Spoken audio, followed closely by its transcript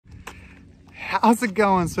How's it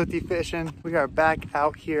going, Swifty Fishing? We are back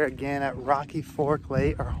out here again at Rocky Fork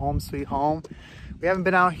Lake, our home sweet home. We haven't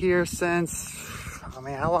been out here since, I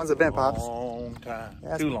mean, how long has it been, Pops? Long time.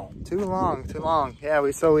 Yeah, too long. Too long. Yeah, we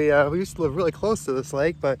used to live really close to this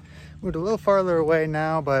lake, but moved a little farther away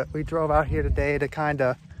now. But we drove out here today to kind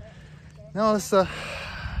of, let's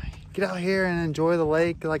get out here and enjoy the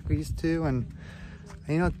lake like we used to. And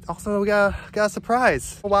also we got a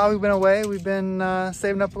surprise. While we've been away, we've been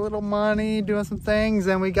saving up a little money, doing some things,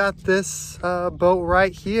 and we got this boat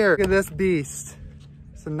right here. Look at this beast.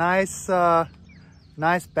 It's a nice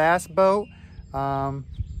bass boat. The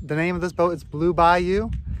name of this boat is Blue-Bayou.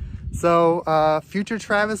 So future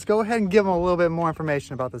Travis, go ahead and give him a little bit more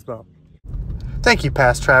information about this boat. Thank you,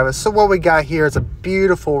 past Travis. So what we got here is a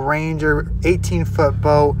beautiful Ranger 18-foot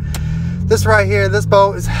boat. This right here, this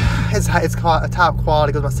boat is a top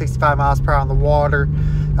quality, goes about 65 miles per hour on the water.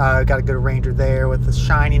 Got a good Ranger there with the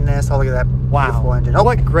shininess. Oh, look at that beautiful engine. Oh,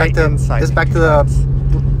 what great insight. This back to the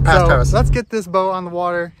past Travis. Let's get this boat on the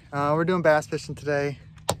water. We're doing bass fishing today.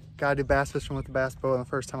 Gotta do bass fishing with the bass boat the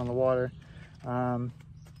first time on the water. But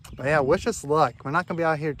yeah, wish us luck. We're not gonna be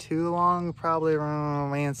out here too long, probably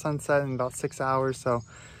around sunset in about 6 hours. So,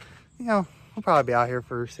 we'll probably be out here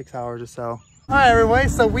for 6 hours or so. All right, everybody,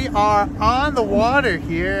 so we are on the water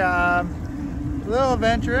here. A little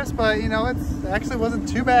adventurous, but it actually wasn't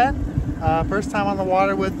too bad. First time on the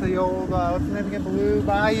water with the old, what's the name again,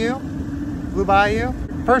 Blue-Bayou.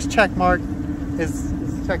 First check mark is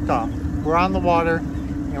checked off. We're on the water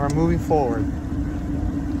and we're moving forward.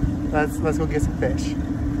 Let's go get some fish.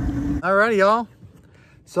 Alrighty, y'all.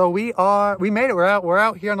 So we made it. We're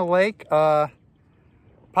out here on the lake.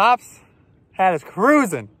 Pops had us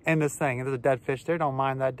cruising in this thing. There's a dead fish there. Don't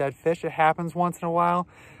mind that dead fish. It happens once in a while.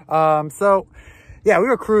 So yeah, we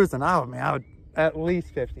were cruising. I would at least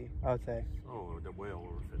 50, I would say. Oh, way over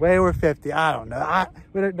 50. Way over 50. I don't know.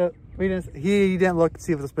 He didn't look to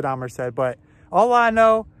see what the speedometer said, but all I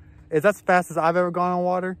know is that's the fastest I've ever gone on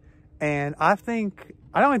water. And I don't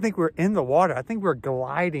even think we're in the water. I think we're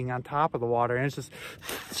gliding on top of the water, and it's just,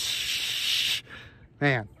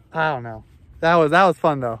 man, I don't know. That was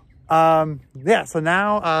fun though. Yeah, so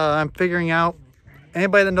now I'm figuring out,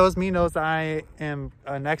 anybody that knows me knows I am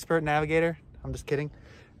an expert navigator. I'm just kidding.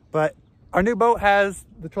 But our new boat has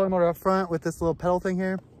the trolling motor up front with this little pedal thing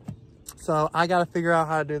here. So I got to figure out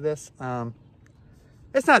how to do this.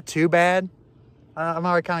 It's not too bad. I've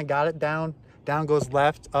already kind of got it down. Down goes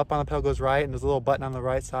left, up on the pedal goes right, and there's a little button on the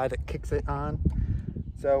right side that kicks it on.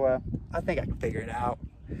 So I think I can figure it out.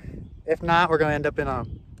 If not, we're gonna end up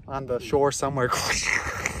on the shore somewhere.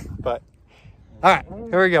 But all right,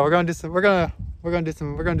 here we go. We're gonna do some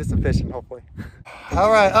fishing, hopefully.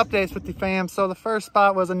 All right, updates with the fam. So the first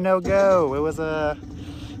spot was a no-go. It was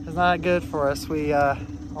not good for us.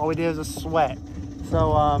 All we did was a sweat.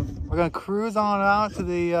 So we're gonna cruise on out to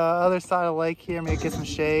the other side of the lake here, maybe get some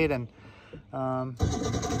shade, and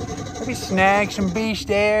maybe snag some beach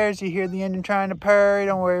stairs. You hear the engine trying to purr.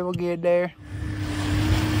 Don't worry, we'll get there.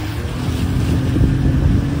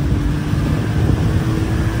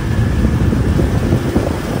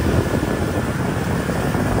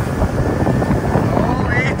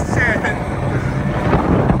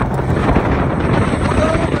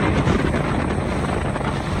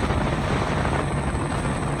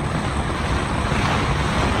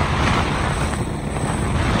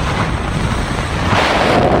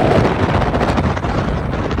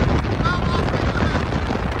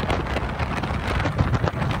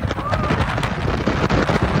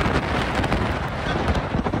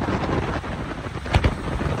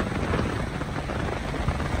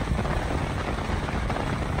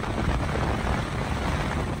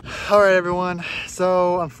 All right, everyone.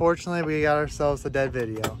 So unfortunately, we got ourselves a dead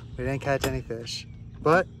video. We didn't catch any fish,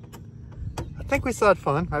 but I think we still had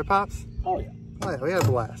fun, right, Pops? Oh yeah. Oh yeah, we had a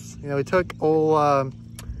blast. We took old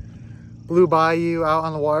Blue-Bayou out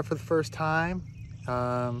on the water for the first time.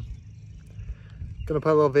 Gonna put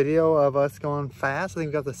a little video of us going fast. I think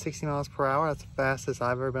we got the 60 miles per hour. That's the fastest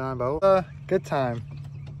I've ever been on a boat. Good time.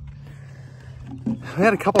 We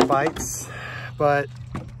had a couple bites, but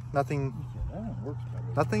nothing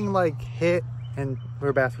like hit, and we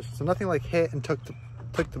were bass fishing, so nothing like hit and took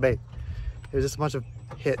the bait. It was just a bunch of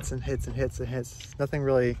hits and hits and hits and hits. Nothing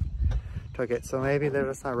really took it, so maybe they're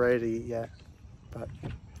just not ready to eat yet, but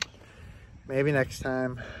maybe next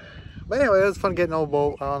time. But anyway, it was fun getting old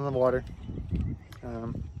boat out on the water.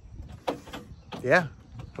 Yeah,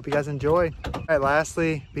 hope you guys enjoyed. All right,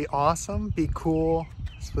 lastly, be awesome, be cool.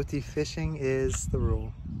 Swifty fishing is the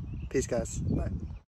rule. Peace, guys. Bye.